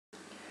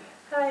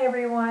Hi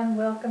everyone,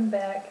 welcome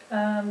back.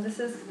 This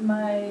is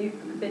my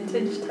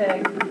vintage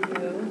tag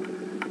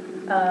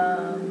review.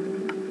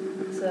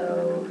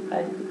 So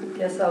I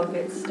guess I'll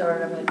get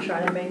started. I'm going to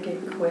try to make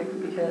it quick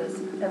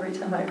because every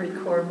time I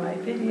record my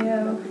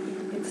video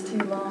it's too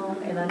long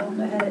and I don't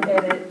know how to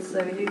edit,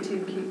 so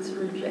YouTube keeps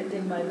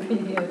rejecting my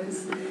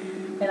videos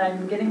and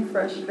I'm getting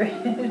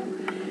frustrated.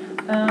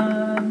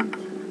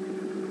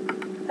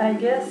 I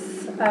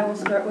guess I will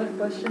start with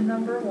question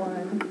number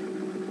 1.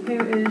 Who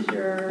is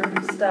your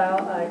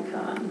style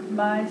icon?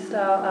 My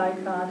style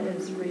icon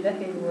is Rita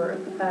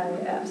Hayworth. I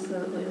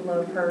absolutely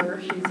love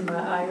her. She's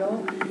my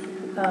idol.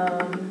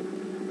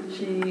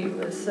 She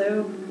was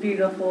so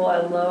beautiful. I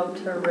loved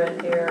her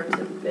red hair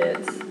to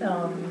bits.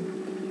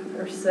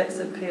 Her sex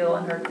appeal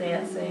and her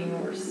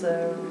dancing were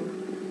so...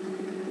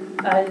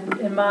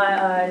 in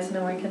my eyes,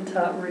 no one can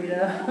top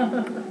Rita.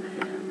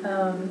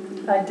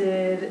 I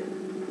did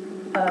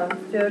a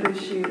photo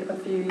shoot a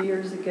few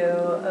years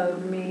ago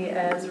of me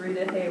as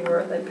Rita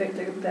Hayworth. I picked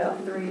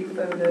about 3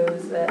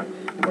 photos that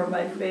were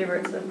my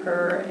favorites of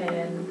her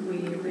and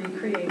we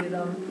recreated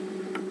them.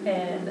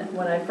 And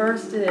when I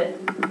first did it,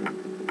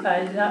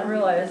 I did not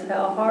realize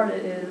how hard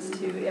it is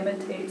to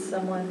imitate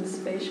someone's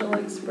facial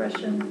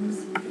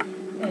expressions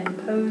and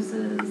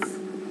poses,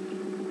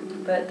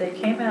 but they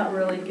came out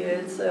really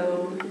good,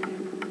 so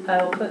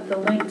I will put the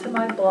link to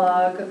my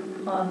blog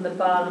on the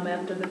bottom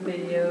after the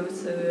video,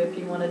 so if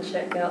you want to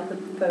check out the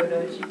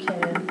photos you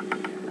can.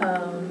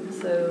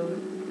 So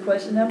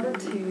question number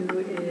 2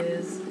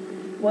 is,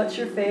 what's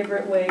your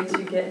favorite way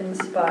to get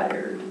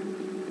inspired?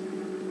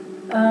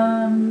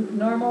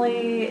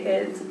 Normally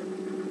it's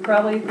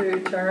probably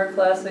through Turner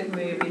Classic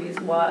Movies,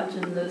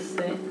 watching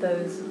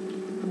those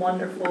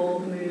wonderful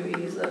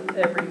movies of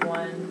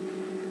everyone.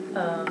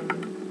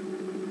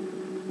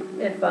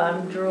 If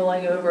I'm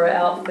drooling over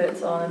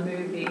outfits on a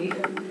movie,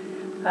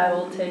 I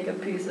will take a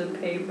piece of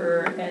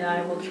paper and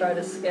I will try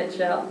to sketch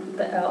out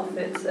the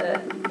outfits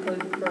that the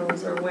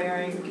girls are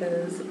wearing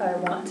because I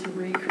want to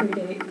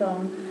recreate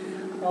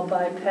them. I'll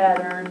buy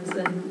patterns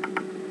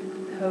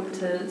and hope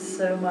to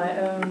sew my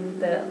own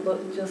that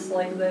look just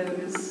like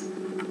those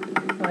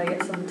when I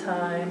get some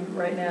time.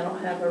 Right now I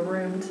don't have a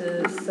room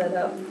to set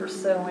up for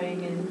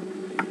sewing, and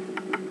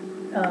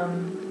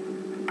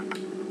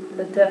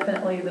but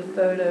definitely the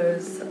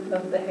photos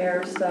of the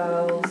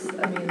hairstyles,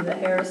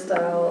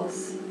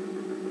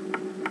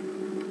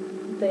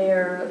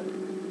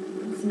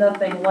 there's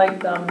nothing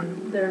like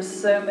them. There's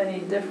so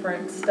many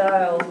different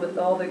styles with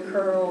all the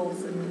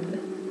curls, and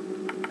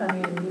I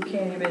mean, I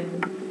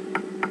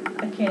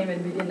can't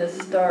even begin to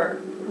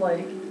start.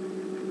 Like,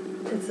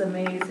 it's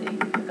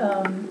amazing.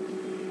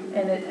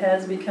 And it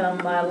has become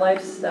my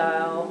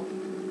lifestyle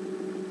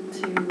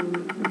to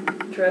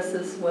dress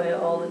this way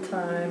all the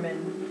time,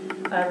 and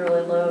I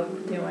really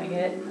love doing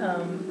it.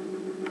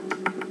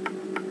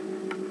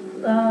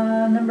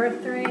 Number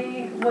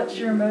 3, what's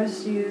your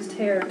most used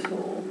hair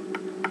tool?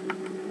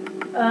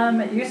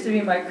 It used to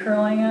be my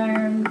curling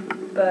iron,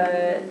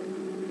 but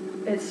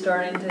it's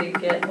starting to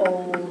get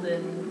old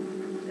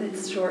and it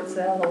shorts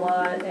out a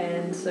lot,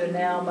 and so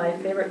now my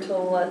favorite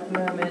tool at the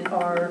moment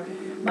are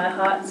my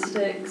hot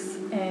sticks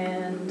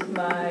and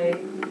my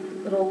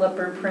little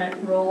leopard print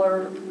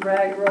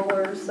rag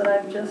rollers that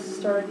I've just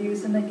started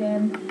using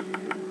again.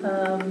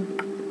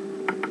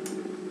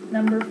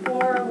 Number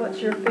 4,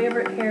 what's your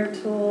favorite hair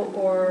tool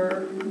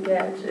or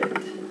gadget?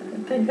 I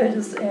think I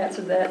just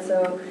answered that,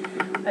 so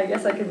I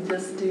guess I could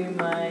just do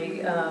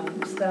my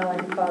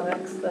styling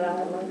products that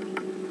I like.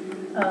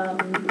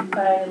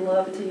 I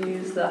love to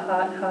use the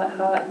hot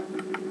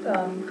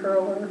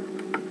curler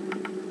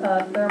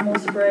thermal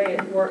spray.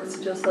 It works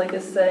just like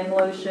a setting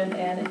lotion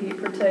and a heat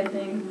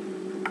protecting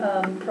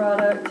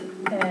product,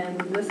 and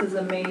this is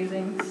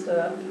amazing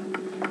stuff.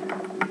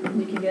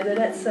 You can get it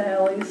at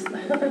Sally's.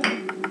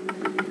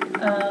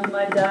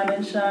 My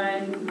Diamond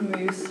Shine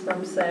mousse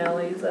from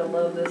Sally's. I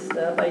love this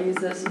stuff. I use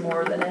this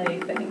more than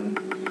anything.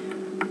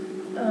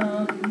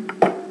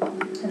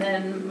 And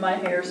then my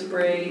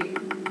hairspray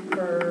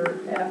for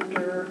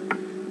after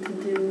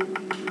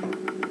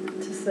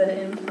to set it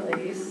in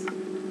place.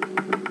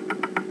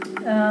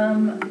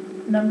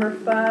 Number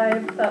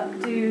 5,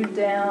 updo,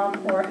 down,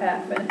 or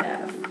half and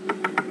half.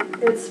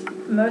 It's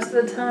most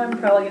of the time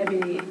probably going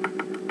to be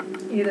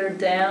either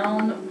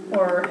down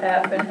or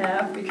half and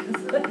half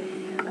because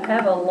I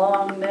have a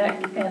long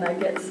neck and I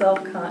get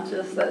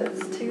self-conscious that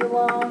it's too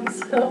long,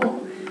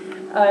 so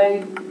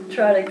I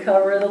try to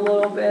cover it a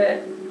little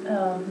bit.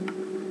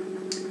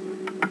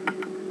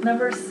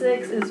 Number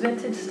 6, is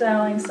vintage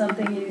styling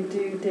something you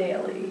do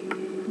daily?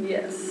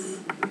 Yes.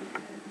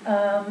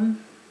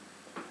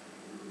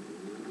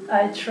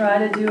 I try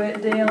to do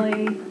it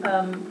daily.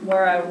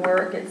 Where I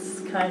work,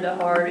 it's kind of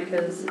hard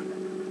because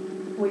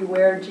we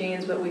wear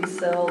jeans, but we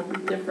sell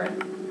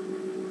different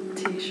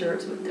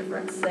t-shirts with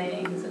different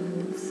sayings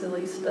and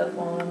silly stuff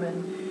on them,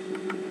 and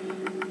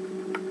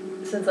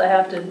since I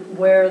have to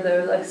wear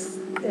those,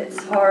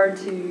 it's hard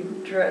to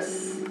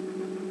dress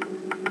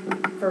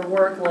for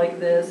work like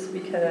this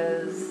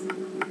because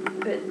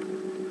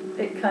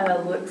it kind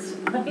of looks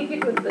funny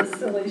with the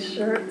silly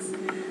shirts.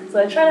 So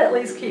I try to at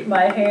least keep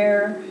my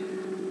hair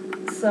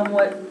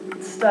somewhat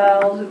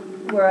styled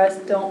where I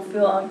don't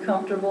feel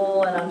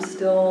uncomfortable and I'm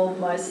still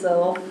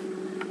myself.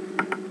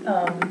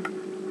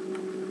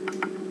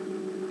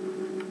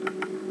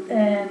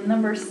 And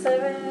number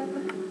 7,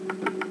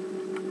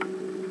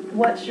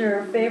 what's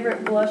your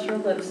favorite blush or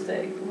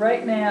lipstick?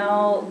 Right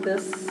now,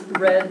 this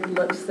red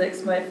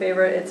lipstick's my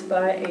favorite. It's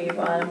by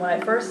Avon. When I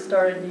first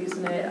started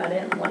using it, I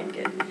didn't like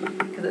it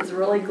because it's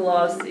really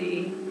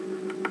glossy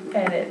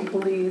and it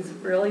bleeds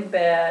really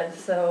bad.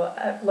 So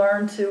I've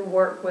learned to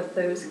work with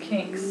those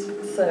kinks.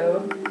 So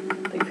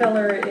the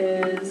color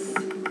is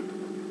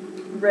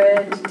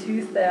Red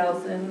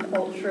 2000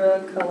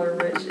 Ultra Color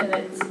Rich, and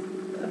it's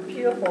a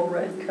beautiful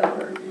red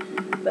color.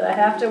 But I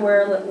have to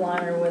wear a lip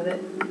liner with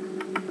it.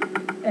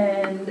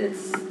 And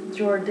it's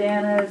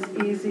Jordana's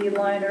Easy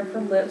Liner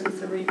for Lips.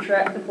 It's a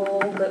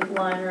retractable lip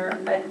liner.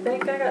 I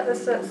think I got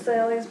this at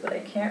Sally's, but I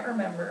can't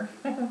remember.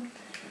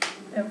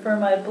 And for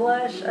my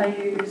blush, I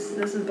use,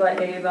 this is by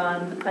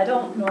Avon. I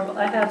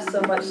have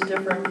so much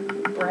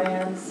different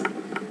brands.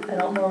 I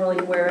don't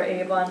normally wear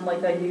Avon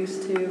like I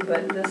used to,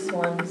 but this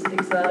one's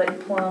Exotic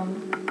Plum,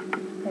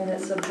 and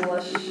it's a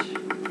blush.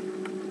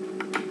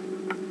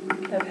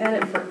 I've had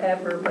it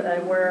forever, but I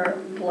wear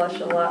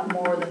blush a lot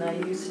more than I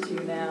used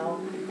to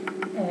now,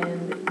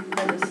 and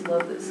I just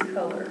love this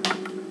color.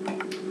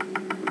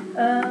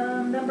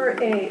 Number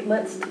 8,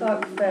 let's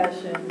talk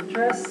fashion.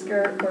 Dress,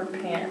 skirt, or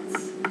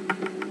pants.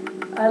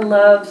 I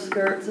love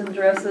skirts and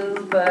dresses,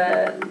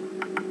 but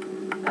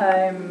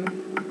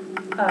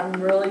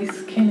I'm really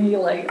skinny,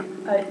 like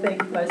I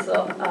think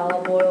myself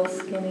olive oil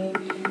skinny,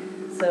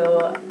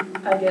 so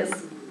I get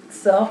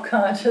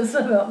self-conscious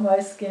about my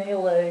skinny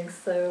legs.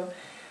 So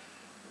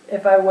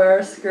if I wear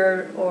a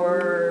skirt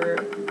or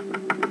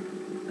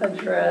a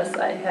dress,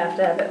 I have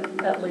to have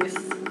it at least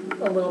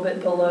a little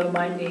bit below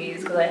my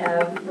knees because I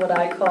have what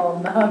I call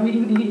knobby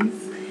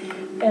knees,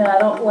 and I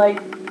don't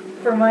like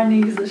for my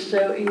knees to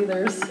show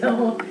either.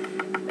 So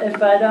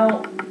if I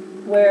don't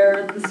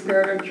wear the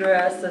skirt or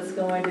dress, it's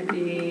going to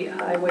be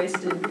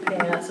high-waisted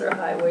pants or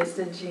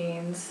high-waisted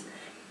jeans,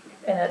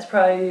 and that's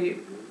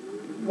probably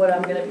what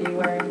I'm going to be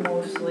wearing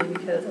mostly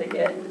because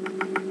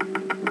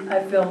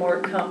I feel more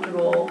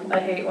comfortable. I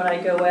hate when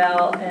I go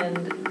out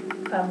and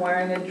I'm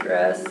wearing a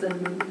dress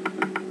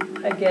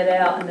and I get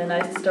out and then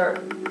I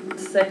start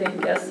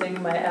second guessing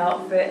my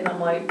outfit and I'm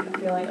like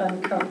feeling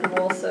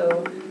uncomfortable,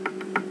 so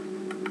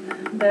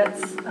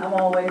I'm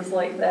always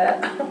like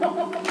that.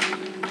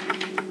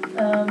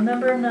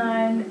 Number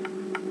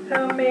 9,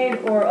 homemade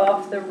or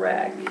off the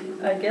rack.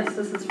 I guess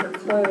this is for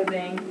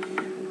clothing.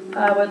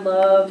 I would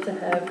love to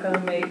have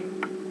homemade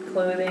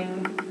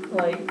clothing,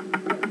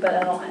 but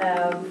I don't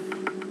have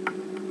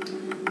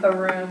a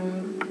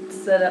room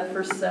set up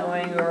for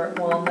sewing or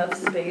enough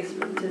space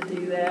to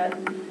do that.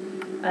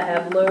 I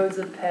have loads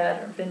of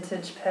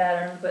vintage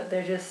patterns, but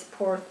they're just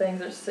poor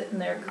things are sitting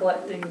there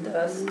collecting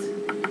dust.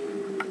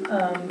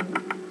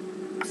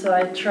 So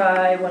I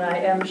try, when I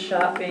am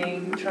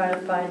shopping, try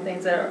to find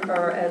things that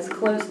are as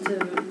close to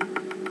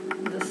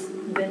this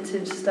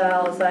vintage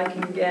style as I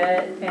can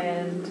get,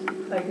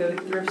 and I go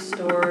thrift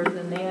stores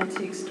and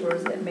antique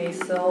stores that may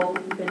sell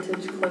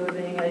vintage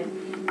clothing. I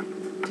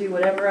do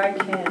whatever I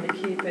can to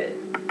keep it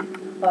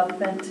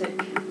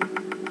authentic.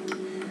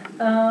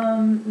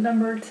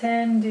 Number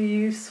 10, do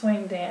you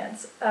swing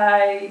dance?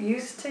 I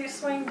used to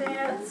swing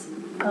dance,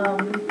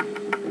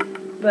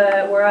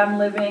 but where I'm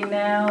living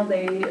now,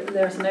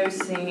 there's no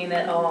scene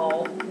at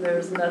all.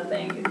 There's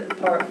nothing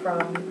apart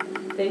from,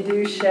 they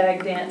do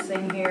shag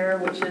dancing here,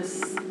 which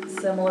is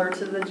similar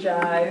to the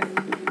jive,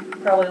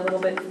 probably a little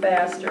bit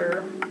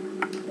faster.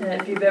 And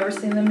if you've ever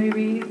seen the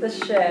movie The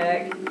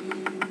Shag,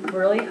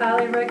 really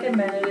highly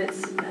recommend it.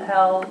 It's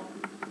how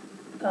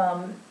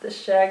the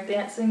shag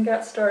dancing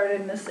got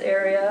started in this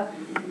area,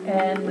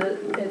 and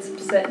it's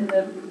set in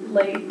the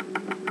late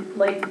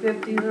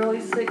 50s, early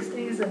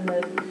 60s, and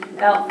the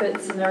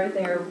outfits and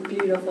everything are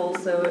beautiful,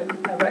 so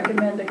I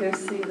recommend to go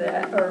see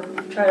that, or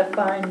try to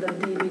find the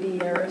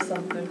DVD or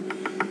something.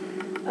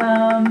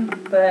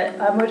 But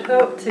I would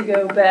hope to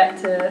go back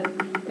to,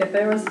 if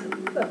there was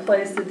a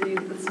place to do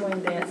the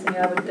swing dancing,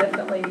 I would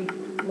definitely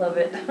love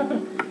it.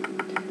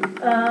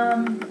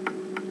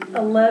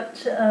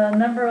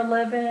 Number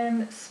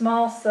 11,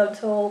 small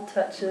subtle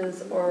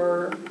touches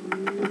or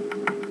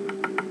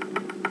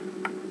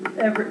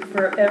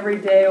for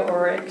everyday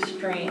or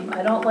extreme.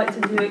 I don't like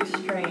to do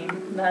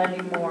extreme, not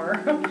anymore.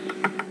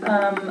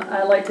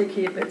 I like to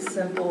keep it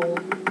simple.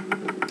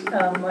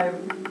 My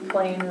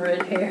plain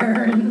red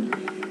hair and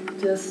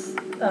just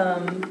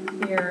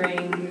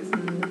earrings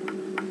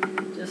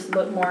and just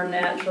look more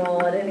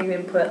natural. I didn't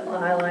even put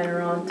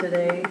eyeliner on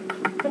today.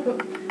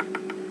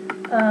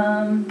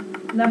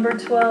 Number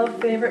 12,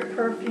 favorite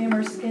perfume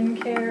or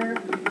skincare.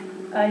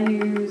 I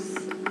use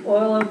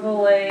Oil of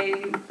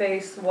Olay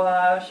face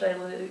wash. I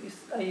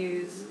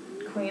use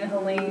Queen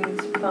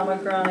Helene's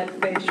pomegranate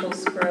facial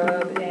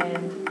scrub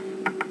and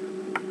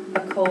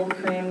a cold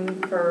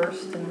cream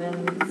first and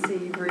then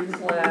sea breeze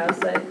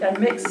last. I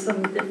mix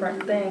some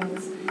different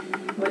things,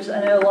 which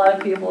I know a lot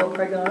of people are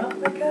probably going, oh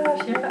my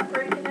gosh, you're not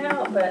freaking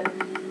out, but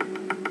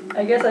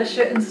I guess I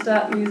shouldn't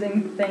stop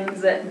using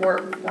things that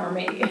work for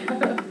me.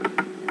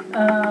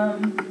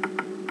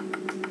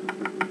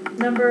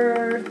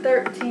 Number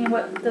 13,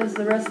 what does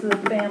the rest of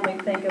the family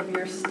think of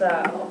your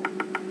style?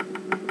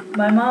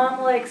 My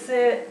mom likes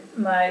it.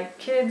 My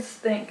kids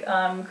think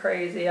I'm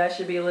crazy. I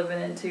should be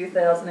living in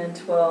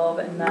 2012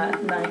 and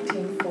not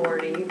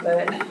 1940,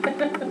 but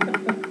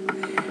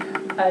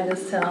I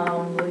just tell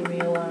them, leave me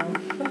alone.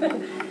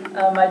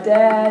 My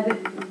dad,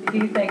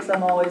 he thinks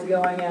I'm always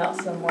going out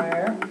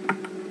somewhere.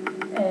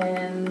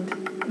 And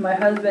my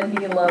husband,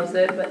 he loves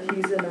it, but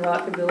he's into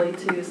rockabilly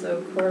too, so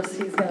of course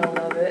he's going to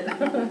love it.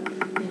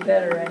 He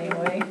better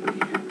anyway.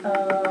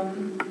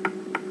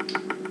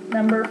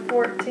 Number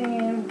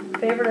 14,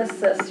 favorite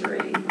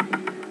accessory.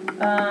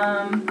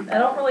 I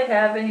don't really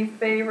have any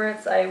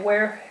favorites. I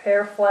wear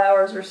hair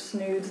flowers or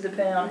snoods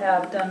depending on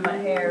how I've done my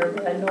hair,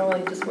 but I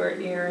normally just wear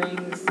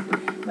earrings,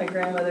 my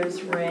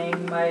grandmother's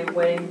ring, my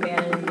wedding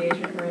band and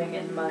engagement ring,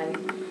 and my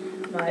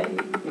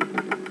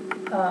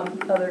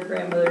other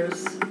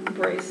grandmother's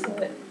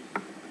bracelet.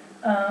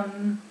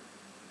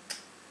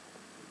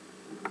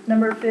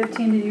 Number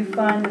 15, do you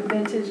find the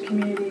vintage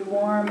community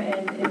warm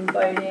and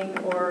inviting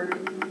or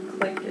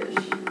cliquish?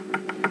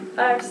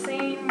 I've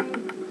seen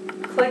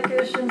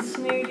cliquish and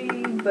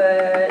snooty,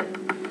 but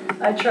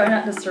I try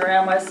not to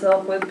surround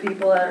myself with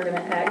people that are going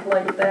to act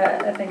like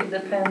that. I think it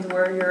depends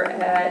where you're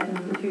at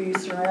and who you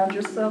surround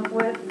yourself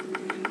with.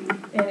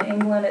 In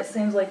England, it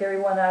seems like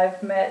everyone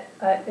I've met,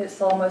 it's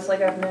almost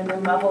like I've known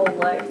them my whole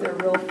life. They're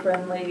real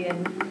friendly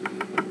and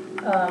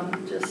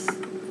just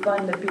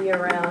fun to be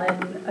around.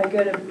 And I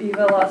go to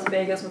Viva Las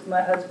Vegas with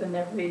my husband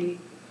every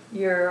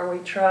year. We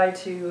try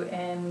to,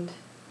 and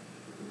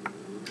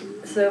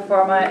so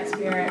far my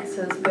experience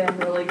has been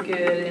really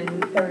good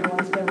and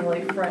everyone's been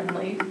really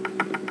friendly.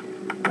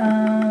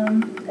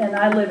 And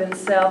I live in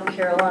South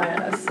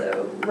Carolina,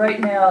 so right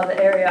now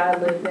the area I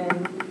live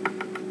in,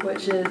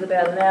 which is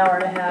about an hour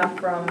and a half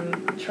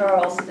from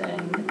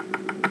Charleston,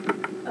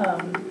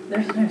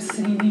 there's no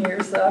scene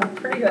here, so I'm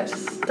pretty much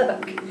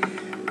stuck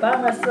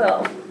by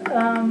myself.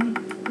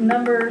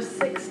 Number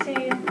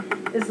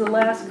 16 is the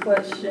last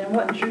question.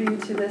 What drew you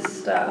to this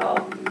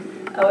style?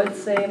 I would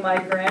say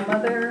my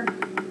grandmother.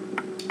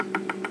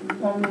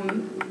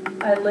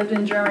 I lived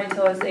in Germany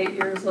until I was 8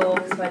 years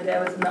old because my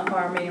dad was in the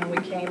Army, and we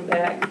came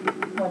back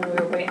when we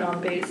were waiting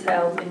on base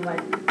housing.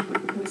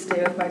 We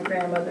stayed with my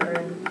grandmother,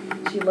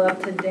 and she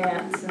loved to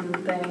dance and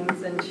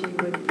things, and she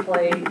would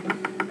play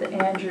the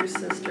Andrews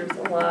Sisters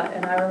a lot.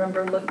 And I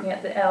remember looking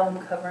at the album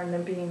cover and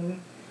then being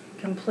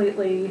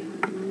completely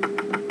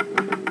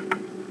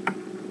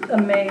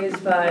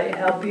amazed by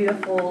how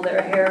beautiful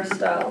their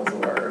hairstyles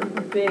were,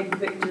 the big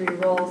victory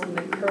rolls and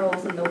the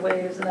curls and the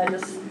waves, and I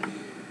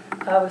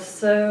was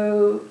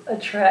so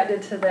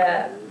attracted to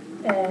that.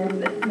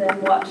 And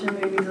then watching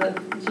movies of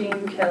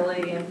Gene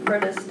Kelly and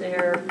Fred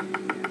Astaire,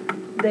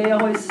 they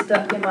always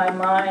stuck in my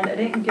mind. I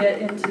didn't get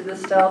into the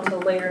style till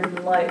later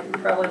in life,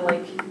 probably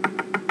like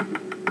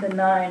the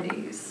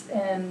 90s.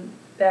 And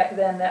back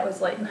then that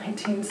was like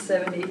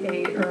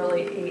 1978,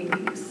 early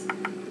 80s.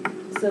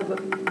 So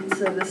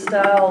the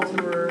styles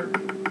were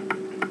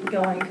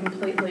going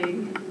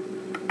completely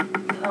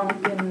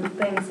punk and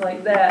things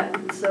like that.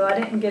 So I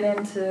didn't get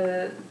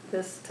into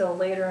this till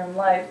later in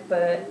life,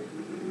 but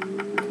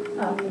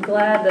I'm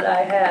glad that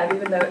I have,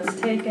 even though it's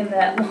taken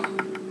that long.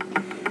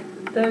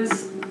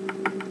 Those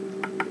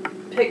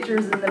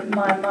pictures in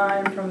my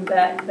mind from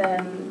back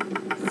then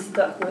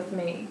stuck with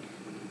me,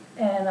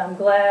 and I'm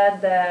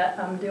glad that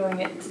I'm doing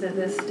it to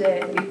this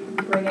day,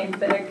 bringing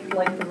back,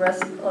 like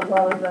a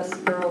lot of us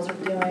girls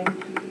are doing,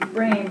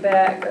 bringing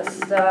back a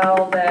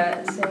style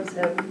that seems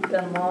to have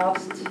been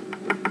lost.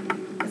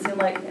 It seemed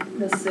like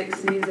the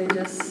 60s they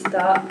just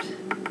stopped.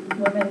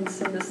 Women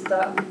seem to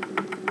stop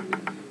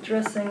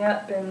dressing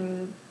up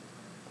and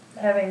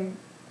having,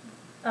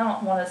 I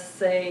don't want to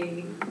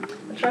say,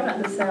 I try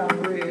not to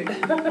sound rude,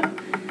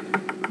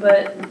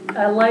 but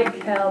I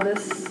like how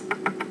this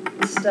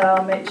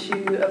style makes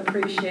you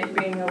appreciate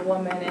being a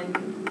woman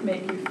and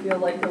make you feel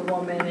like a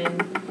woman,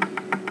 and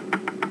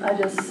I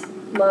just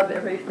love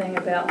everything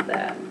about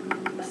that.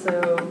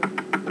 So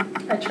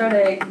I try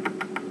to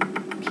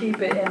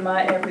keep it in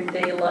my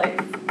everyday life,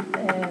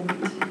 and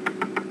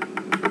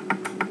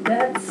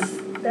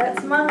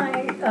that's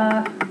my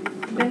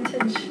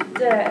vintage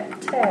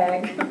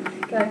tag.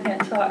 God, I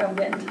can't talk, I'm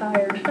getting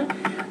tired.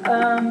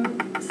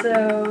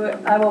 So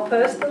I will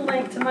post the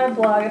link to my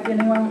blog if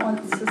anyone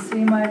wants to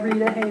see my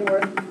Rita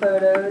Hayworth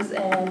photos,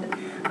 and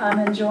I'm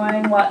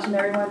enjoying watching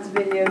everyone's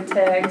video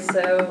tags,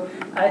 so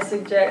I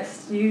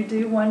suggest you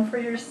do one for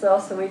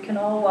yourself so we can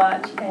all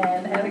watch,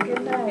 and have a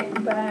good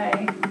night.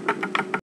 Bye.